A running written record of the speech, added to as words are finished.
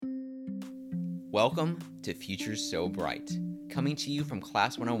Welcome to Futures So Bright, coming to you from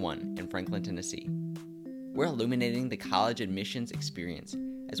Class 101 in Franklin, Tennessee. We're illuminating the college admissions experience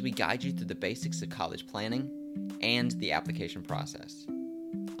as we guide you through the basics of college planning and the application process.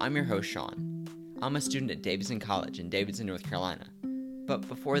 I'm your host, Sean. I'm a student at Davidson College in Davidson, North Carolina. But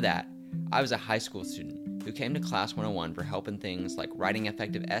before that, I was a high school student who came to Class 101 for help in things like writing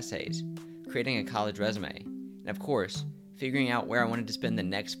effective essays, creating a college resume, and of course, figuring out where I wanted to spend the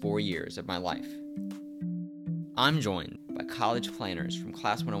next 4 years of my life. I'm joined by college planners from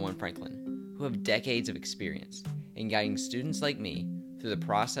Class 101 Franklin who have decades of experience in guiding students like me through the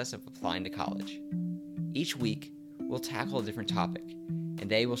process of applying to college. Each week, we'll tackle a different topic, and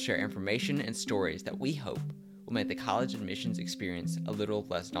they will share information and stories that we hope will make the college admissions experience a little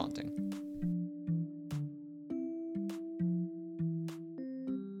less daunting.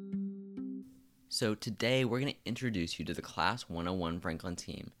 So today, we're going to introduce you to the Class 101 Franklin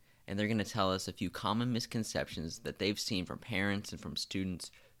team, and they're going to tell us a few common misconceptions that they've seen from parents and from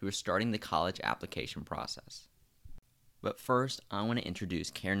students who are starting the college application process. But first, I want to introduce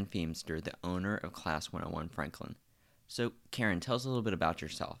Karen Feemster, the owner of Class 101 Franklin. So, Karen, tell us a little bit about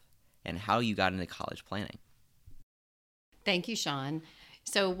yourself and how you got into college planning. Thank you, Sean.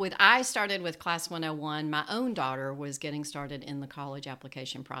 So I started with Class 101, my own daughter was getting started in the college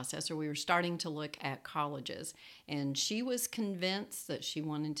application process, or we were starting to look at colleges. And she was convinced that she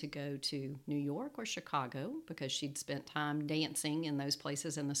wanted to go to New York or Chicago because she'd spent time dancing in those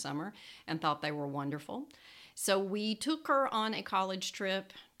places in the summer and thought they were wonderful. So we took her on a college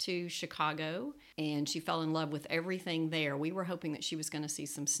trip to Chicago, and she fell in love with everything there. We were hoping that she was going to see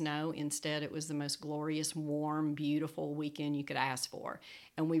some snow. Instead, it was the most glorious, warm, beautiful weekend you could ask for.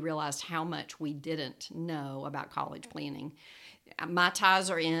 And we realized how much we didn't know about college planning. My ties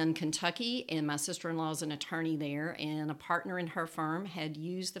are in Kentucky, and my sister-in-law is an attorney there, and a partner in her firm had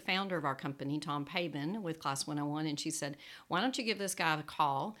used the founder of our company, Tom Pabin, with Class 101, and she said, "Why don't you give this guy a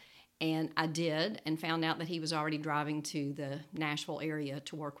call?" And I did, and found out that he was already driving to the Nashville area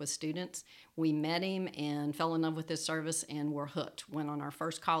to work with students. We met him and fell in love with his service and were hooked. Went on our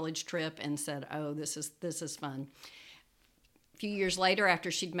first college trip and said, "Oh, this is fun." A few years later,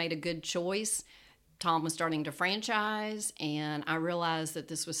 after she'd made a good choice, Tom was starting to franchise, and I realized that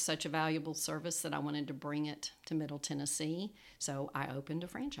this was such a valuable service that I wanted to bring it to Middle Tennessee. So I opened a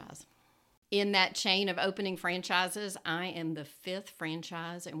franchise. In that chain of opening franchises, I am the 5th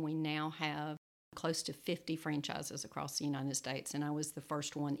franchise, and we now have close to 50 franchises across the United States, and I was the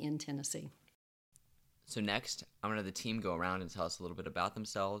first one in Tennessee. So next, I'm going to have the team go around and tell us a little bit about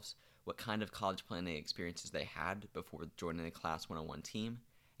themselves, what kind of college planning experiences they had before joining the Class 101 team,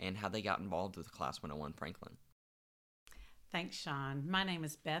 and how they got involved with Class 101 Franklin. Thanks, Sean. My name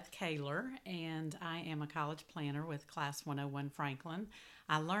is Beth Kaler, and I am a college planner with Class 101 Franklin.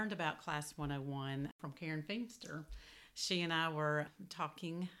 I learned about Class 101 from Karen Feemster. She and I were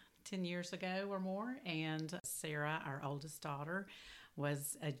talking 10 years ago or more, and Sarah, our oldest daughter,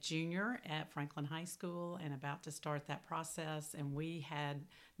 was a junior at Franklin High School and about to start that process, and we had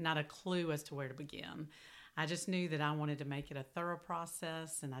not a clue as to where to begin. I just knew that I wanted to make it a thorough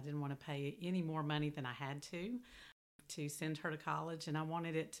process, and I didn't want to pay any more money than I had to send her to college, and I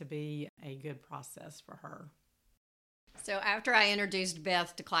wanted it to be a good process for her. So after I introduced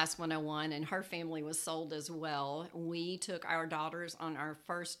Beth to Class 101 and her family was sold as well, we took our daughters on our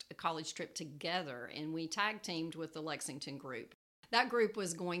first college trip together, and we tag teamed with the Lexington group. That group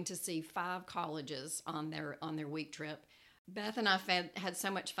was going to see 5 colleges on their week trip. Beth and I had so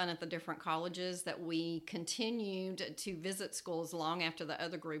much fun at the different colleges that we continued to visit schools long after the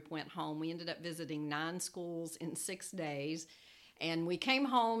other group went home. We ended up visiting 9 schools in 6 days. And we came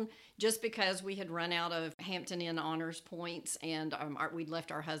home just because we had run out of Hampton Inn honors points, and we'd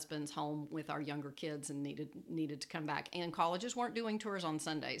left our husbands home with our younger kids and needed to come back. And colleges weren't doing tours on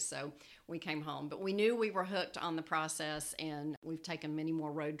Sundays, so we came home. But we knew we were hooked on the process, and we've taken many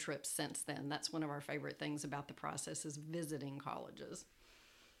more road trips since then. That's one of our favorite things about the process is visiting colleges.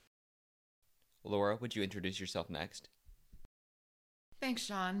 Laura, would you introduce yourself next? Thanks,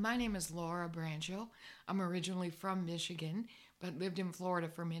 Sean. My name is Laura Branchel. I'm originally from Michigan, but lived in Florida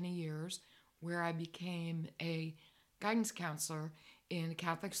for many years, where I became a guidance counselor in a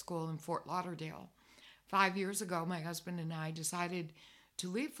Catholic school in Fort Lauderdale. 5 years ago, my husband and I decided to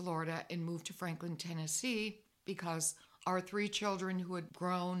leave Florida and move to Franklin, Tennessee, because our 3 children who had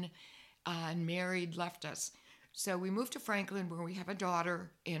grown and married left us. So we moved to Franklin, where we have a daughter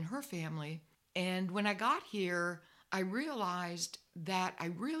and her family. And when I got here, I realized that I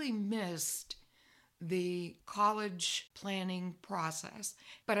really missed the college planning process,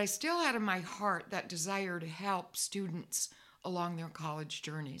 but I still had in my heart that desire to help students along their college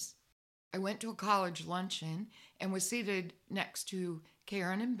journeys. I went to a college luncheon and was seated next to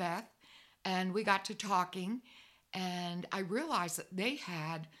Karen and Beth, and we got to talking, and I realized that they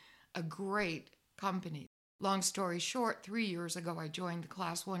had a great company. Long story short, 3 years ago, I joined the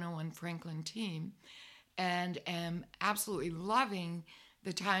Class 101 Franklin team and am absolutely loving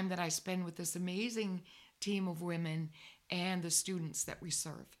the time that I spend with this amazing team of women and the students that we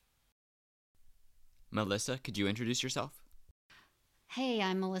serve. Melissa, could you introduce yourself? Hey,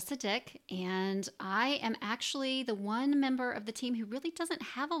 I'm Melissa Dick, and I am actually the one member of the team who really doesn't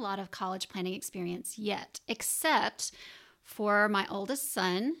have a lot of college planning experience yet, except for my oldest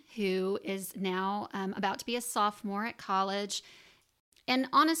son, who is now about to be a sophomore at college. And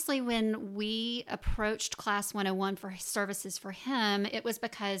honestly, when we approached Class 101 for services for him, it was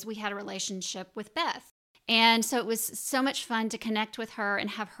because we had a relationship with Beth. And so it was so much fun to connect with her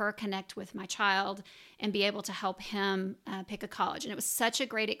and have her connect with my child and be able to help him pick a college. And it was such a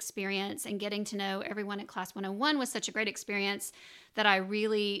great experience, and getting to know everyone at Class 101 was such a great experience that I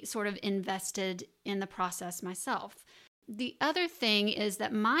really sort of invested in the process myself. The other thing is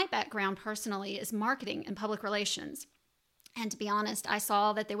that my background personally is marketing and public relations. And to be honest, I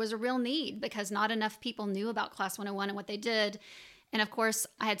saw that there was a real need because not enough people knew about Class 101 and what they did. And of course,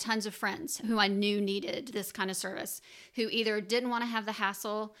 I had tons of friends who I knew needed this kind of service, who either didn't want to have the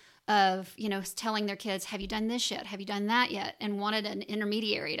hassle of, telling their kids, have you done this yet? Have you done that yet? And wanted an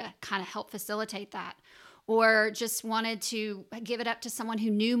intermediary to kind of help facilitate that. Or just wanted to give it up to someone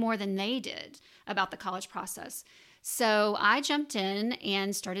who knew more than they did about the college process. So I jumped in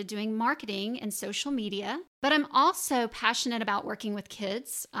and started doing marketing and social media, but I'm also passionate about working with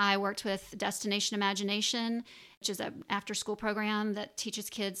kids. I worked with Destination Imagination, which is an after-school program that teaches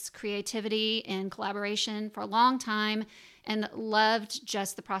kids creativity and collaboration for a long time, and loved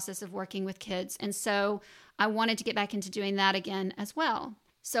just the process of working with kids. And so I wanted to get back into doing that again as well.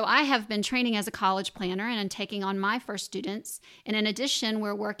 So I have been training as a college planner and taking on my first students. And in addition,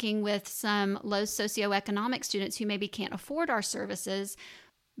 we're working with some low socioeconomic students who maybe can't afford our services,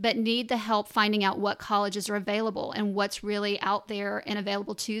 but need the help finding out what colleges are available and what's really out there and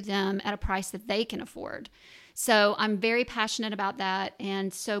available to them at a price that they can afford. So I'm very passionate about that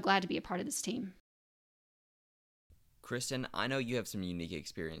and so glad to be a part of this team. Kristen, I know you have some unique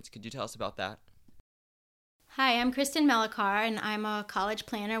experience. Could you tell us about that? Hi, I'm Kristen Melikar, and I'm a college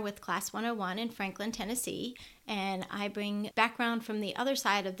planner with Class 101 in Franklin, Tennessee. And I bring background from the other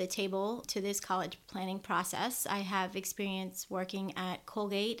side of the table to this college planning process. I have experience working at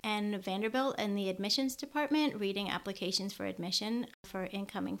Colgate and Vanderbilt in the admissions department, reading applications for admission for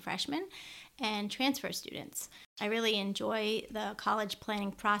incoming freshmen and transfer students. I really enjoy the college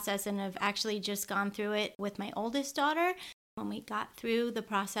planning process and have actually just gone through it with my oldest daughter. When we got through the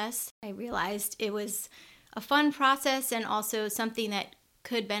process, I realized it was a fun process and also something that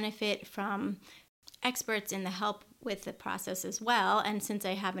could benefit from experts in the help with the process as well. And since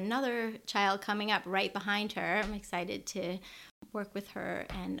I have another child coming up right behind her, I'm excited to work with her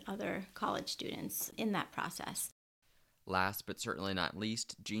and other college students in that process. Last but certainly not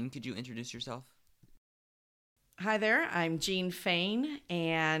least, Jean, could you introduce yourself? Hi there, I'm Jean Fain,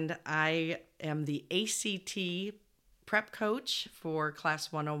 and I am the ACT prep coach for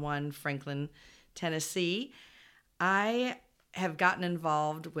Class 101 Franklin, Tennessee. I have gotten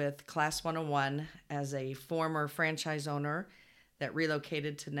involved with Class 101 as a former franchise owner that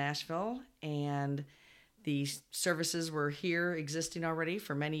relocated to Nashville, and the services were here existing already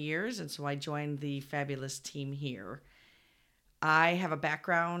for many years, and so I joined the fabulous team here. I have a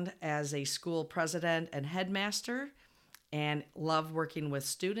background as a school president and headmaster and love working with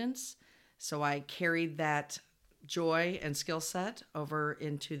students, so I carried that joy and skill set over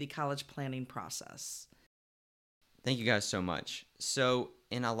into the college planning process. Thank you guys so much. So,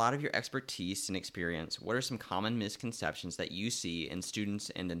 in a lot of your expertise and experience, what are some common misconceptions that you see in students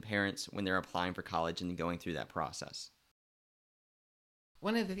and in parents when they're applying for college and going through that process?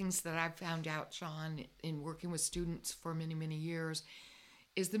 One of the things that I've found out, Sean, in working with students for many, many years,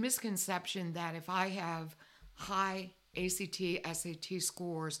 is the misconception that if I have high ACT, SAT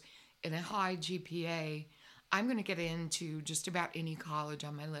scores and a high GPA, I'm going to get into just about any college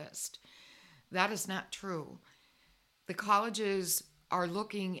on my list. That is not true. The colleges are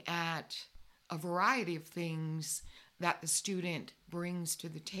looking at a variety of things that the student brings to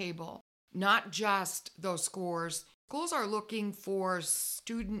the table, not just those scores. Schools are looking for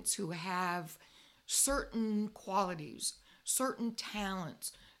students who have certain qualities, certain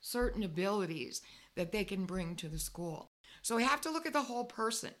talents, certain abilities that they can bring to the school. So we have to look at the whole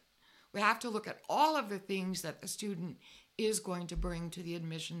person. We have to look at all of the things that the student is going to bring to the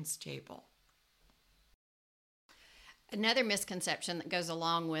admissions table. Another misconception that goes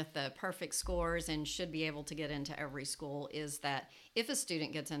along with the perfect scores and should be able to get into every school is that if a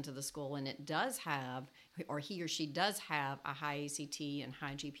student gets into the school and it does have, or he or she does have a high ACT and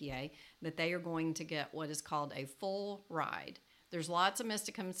high GPA, that they are going to get what is called a full ride. There's lots of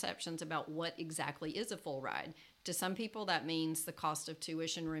misconceptions about what exactly is a full ride. To some people, that means the cost of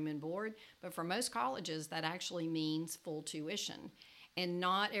tuition, room, and board, but for most colleges, that actually means full tuition. And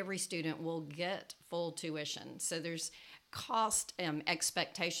not every student will get full tuition. So there's cost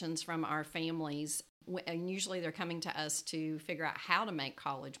expectations from our families, and usually they're coming to us to figure out how to make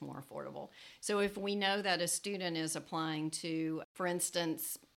college more affordable. So if we know that a student is applying to, for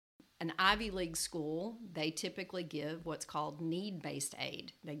instance, an Ivy League school, they typically give what's called need-based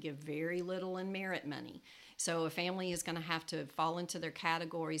aid. They give very little in merit money. So a family is going to have to fall into their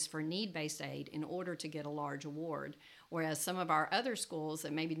categories for need-based aid in order to get a large award. Whereas some of our other schools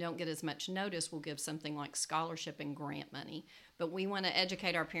that maybe don't get as much notice will give something like scholarship and grant money. But we want to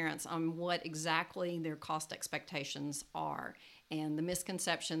educate our parents on what exactly their cost expectations are. And the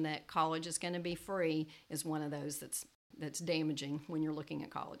misconception that college is going to be free is one of those that's damaging when you're looking at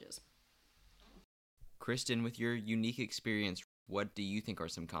colleges. Kristen, with your unique experience, what do you think are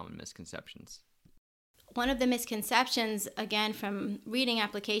some common misconceptions? One of the misconceptions, again, from reading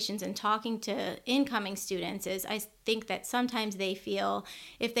applications and talking to incoming students is I think that sometimes they feel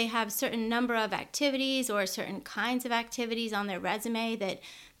if they have a certain number of activities or certain kinds of activities on their resume that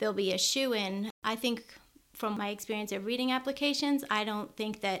they'll be a shoo-in. I think from my experience of reading applications, I don't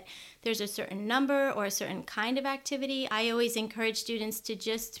think that there's a certain number or a certain kind of activity. I always encourage students to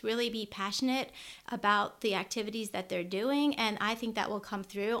just really be passionate about the activities that they're doing, and I think that will come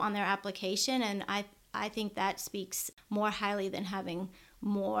through on their application, and I think that speaks more highly than having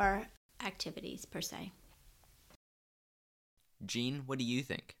more activities per se. Jean, what do you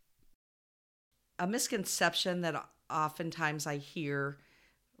think? A misconception that oftentimes I hear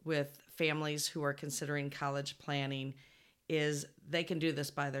with families who are considering college planning is they can do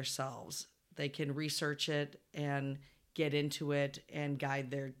this by themselves. They can research it and get into it and guide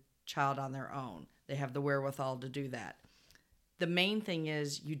their child on their own. They have the wherewithal to do that. The main thing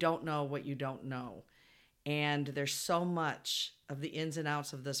is you don't know what you don't know. And there's so much of the ins and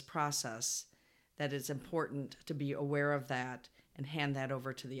outs of this process that it's important to be aware of that and hand that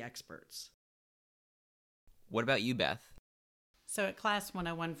over to the experts. What about you, Beth? So at Class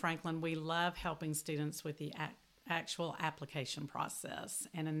 101 Franklin, we love helping students with the actual application process.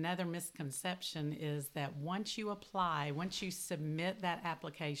 And another misconception is that once you apply, once you submit that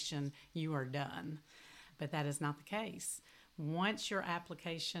application, you are done. But that is not the case. Once your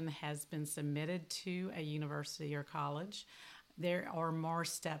application has been submitted to a university or college, there are more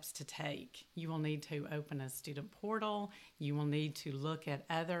steps to take. You will need to open a student portal. You will need to look at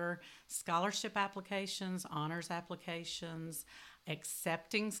other scholarship applications, honors applications,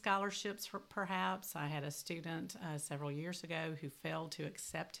 accepting scholarships perhaps. I had a student several years ago who failed to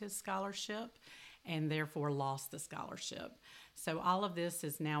accept his scholarship and therefore lost the scholarship. So all of this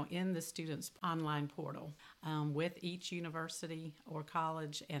is now in the student's online portal with each university or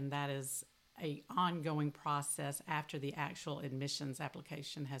college, and that is an ongoing process after the actual admissions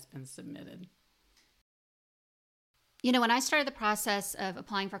application has been submitted. You know, when I started the process of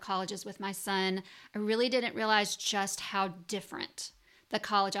applying for colleges with my son, I really didn't realize just how different the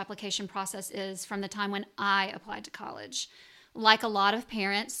college application process is from the time when I applied to college. Like a lot of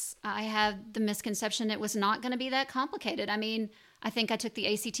parents, I have the misconception it was not going to be that complicated. I mean, I think I took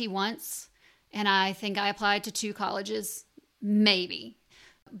the ACT once, and I think I applied to 2 colleges, maybe.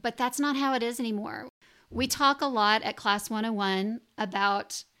 But that's not how it is anymore. We talk a lot at Class 101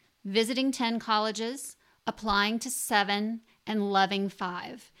 about visiting 10 colleges, applying to 7, and loving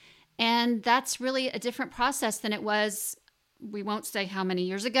 5. And that's really a different process than it was, we won't say how many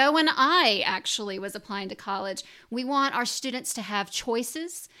years ago, when I actually was applying to college. We want our students to have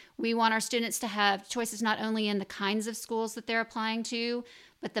choices. We want our students to have choices not only in the kinds of schools that they're applying to,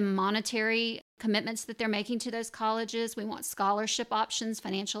 but the monetary commitments that they're making to those colleges. We want scholarship options,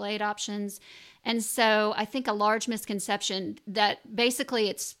 financial aid options. And so I think a large misconception that basically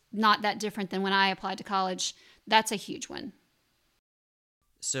it's not that different than when I applied to college, that's a huge one.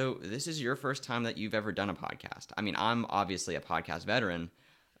 So this is your first time that you've ever done a podcast. I mean, I'm obviously a podcast veteran,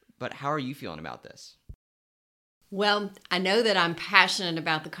 but how are you feeling about this? Well, I know that I'm passionate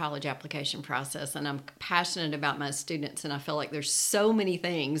about the college application process, and I'm passionate about my students, and I feel like there's so many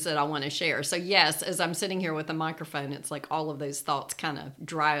things that I want to share. So yes, as I'm sitting here with a microphone, it's like all of those thoughts kind of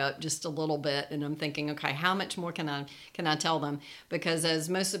dry up just a little bit, and I'm thinking, okay, how much more can I tell them? Because as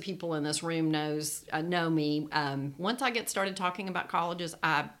most of the people in this room know me, once I get started talking about colleges,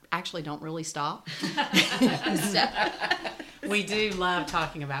 I actually don't really stop. We do love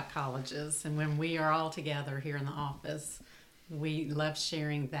talking about colleges, and when we are all together here in the office, we love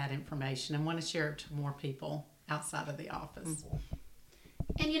sharing that information and want to share it to more people outside of the office.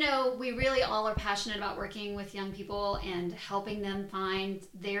 And we really all are passionate about working with young people and helping them find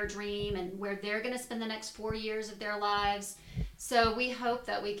their dream and where they're going to spend the next 4 years of their lives. So we hope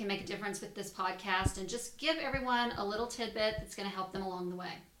that we can make a difference with this podcast and just give everyone a little tidbit that's going to help them along the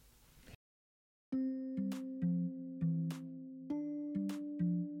way.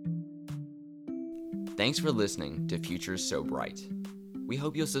 Thanks for listening to Futures So Bright. We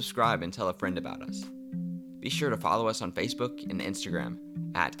hope you'll subscribe and tell a friend about us. Be sure to follow us on Facebook and Instagram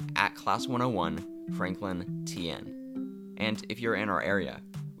at Class 101 Franklin TN. And if you're in our area,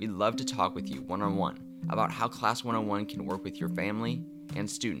 we'd love to talk with you one-on-one about how Class 101 can work with your family and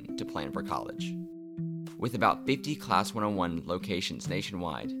student to plan for college. With about 50 Class 101 locations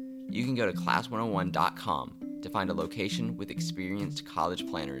nationwide, you can go to class101.com to find a location with experienced college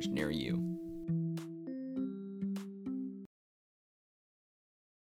planners near you.